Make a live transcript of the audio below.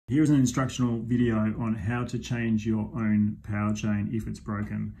Here's an instructional video on how to change your own power chain if it's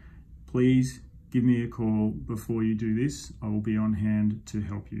broken. Please give me a call before you do this. I will be on hand to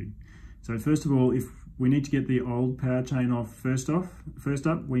help you. So first of all, if we need to get the old power chain off, first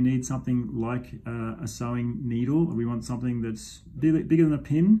up, we need something like a sewing needle. We want something that's bigger than a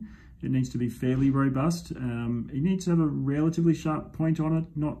pin. It needs to be fairly robust. It needs to have a relatively sharp point on it,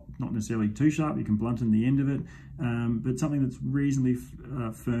 not necessarily too sharp. You can blunten the end of it, but something that's reasonably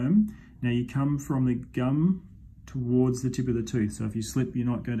firm. Now you come from the gum towards the tip of the tooth. So if you slip, you're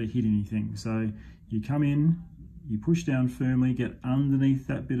not going to hit anything. So you come in, you push down firmly, get underneath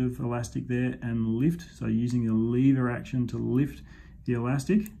that bit of elastic there and lift. So using the lever action to lift the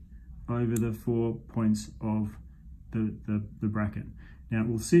elastic over the 4 points of the bracket. Now it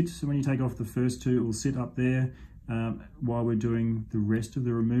will sit, so when you take off the first two, it will sit up there while we're doing the rest of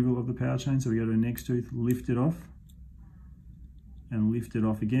the removal of the power chain. So we go to the next tooth, lift it off, and lift it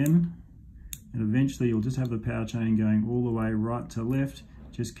off again. And eventually you'll just have the power chain going all the way right to left,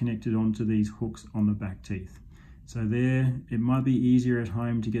 just connected onto these hooks on the back teeth. So there, it might be easier at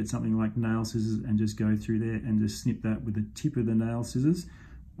home to get something like nail scissors and just go through there and just snip that with the tip of the nail scissors.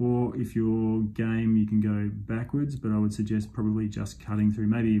 Or if you're game, you can go backwards, but I would suggest probably just cutting through,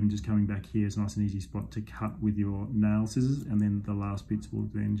 maybe even just coming back here. It's a nice and easy spot to cut with your nail scissors, and then the last bits will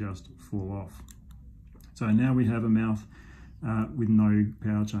then just fall off. So now we have a mouth with no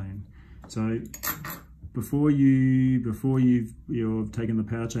power chain. So before you've taken the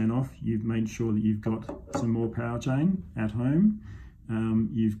power chain off, you've made sure that you've got some more power chain at home.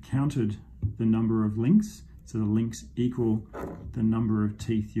 You've counted the number of links. So the links equal the number of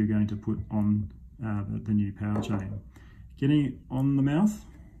teeth you're going to put on the new power chain. Getting it on the mouth,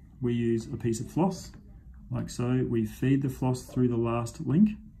 we use a piece of floss, like so. We feed the floss through the last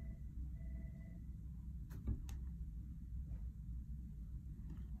link.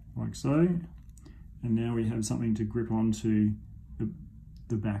 Like so. And now we have something to grip onto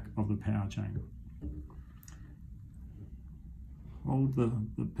the back of the power chain. Hold the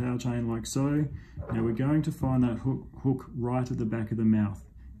power chain like so. Now we're going to find that hook right at the back of the mouth.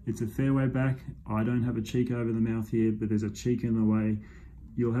 It's a fair way back. I don't have a cheek over the mouth here, but there's a cheek in the way.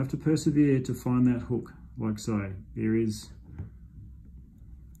 You'll have to persevere to find that hook like so. There's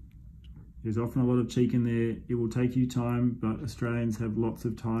often a lot of cheek in there. It will take you time, but Australians have lots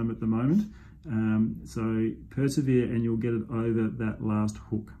of time at the moment. So persevere and you'll get it over that last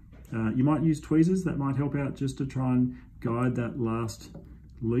hook. You might use tweezers, that might help out just to try and guide that last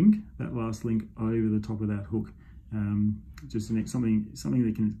link over the top of that hook. Just something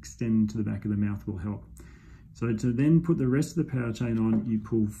that can extend to the back of the mouth will help. So to then put the rest of the power chain on, you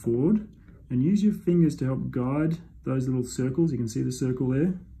pull forward and use your fingers to help guide those little circles. You can see the circle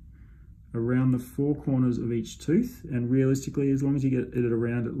there around the 4 corners of each tooth, and realistically, as long as you get it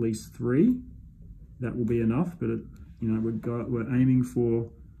around at least 3, that will be enough. But we're aiming for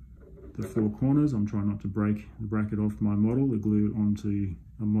the 4 corners. I'm trying not to break the bracket off my model. The glue onto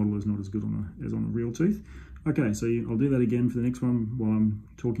a model is not as good as on a real tooth. Okay, so I'll do that again for the next one while I'm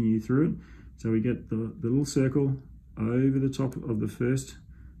talking you through it. So we get the little circle over the top of the first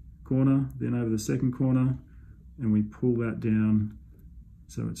corner, then over the second corner, and we pull that down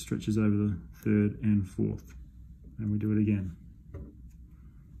so it stretches over the 3rd and 4th. And we do it again.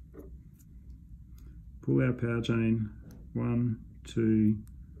 Pull our power chain, 1, 2,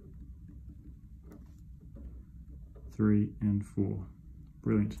 3 and 4.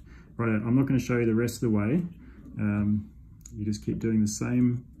 Brilliant. Right, I'm not going to show you the rest of the way. You just keep doing the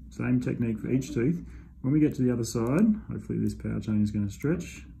same technique for each tooth. When we get to the other side, hopefully this power chain is going to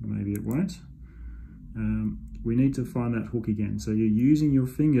stretch. Maybe it won't. We need to find that hook again. So you're using your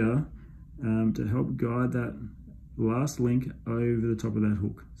finger to help guide that last link over the top of that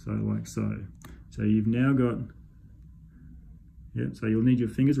hook. So like so. So you've now got, so you'll need your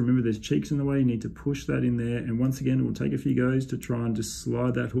fingers. Remember there's cheeks in the way, you need to push that in there. And once again, it will take a few goes to try and just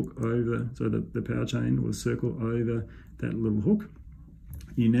slide that hook over, so the power chain will circle over that little hook.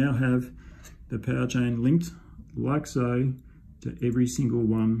 You now have the power chain linked like so to every single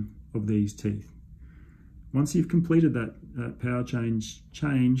one of these teeth. Once you've completed that power change,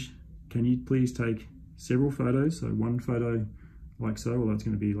 can you please take several photos? So one photo like so, well that's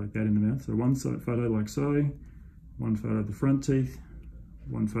going to be like that in the mouth. So one photo like so, one photo of the front teeth,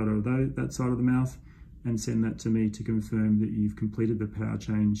 one photo of that side of the mouth, and send that to me to confirm that you've completed the power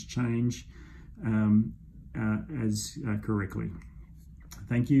change correctly.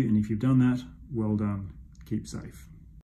 Thank you, and if you've done that, well done. Keep safe.